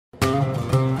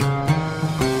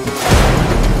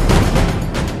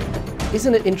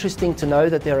Isn't it interesting to know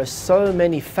that there are so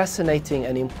many fascinating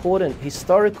and important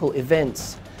historical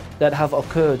events that have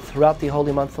occurred throughout the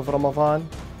holy month of Ramadan?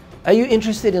 Are you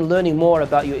interested in learning more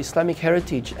about your Islamic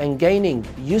heritage and gaining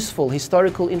useful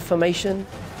historical information?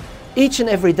 Each and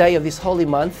every day of this holy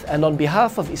month, and on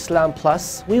behalf of Islam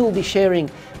Plus, we will be sharing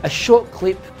a short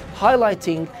clip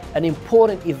highlighting an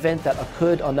important event that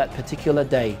occurred on that particular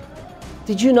day.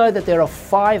 Did you know that there are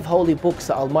 5 holy books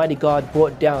that Almighty God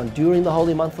brought down during the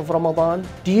holy month of Ramadan?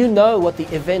 Do you know what the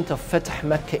event of Fatah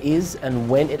Makkah is and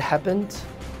when it happened?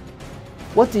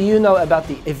 What do you know about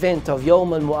the event of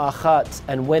Yawm al-Mu'akhat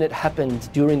and when it happened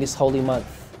during this holy month?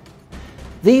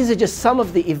 These are just some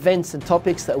of the events and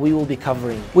topics that we will be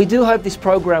covering. We do hope this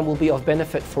program will be of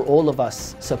benefit for all of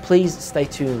us, so please stay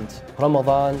tuned.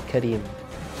 Ramadan Kareem.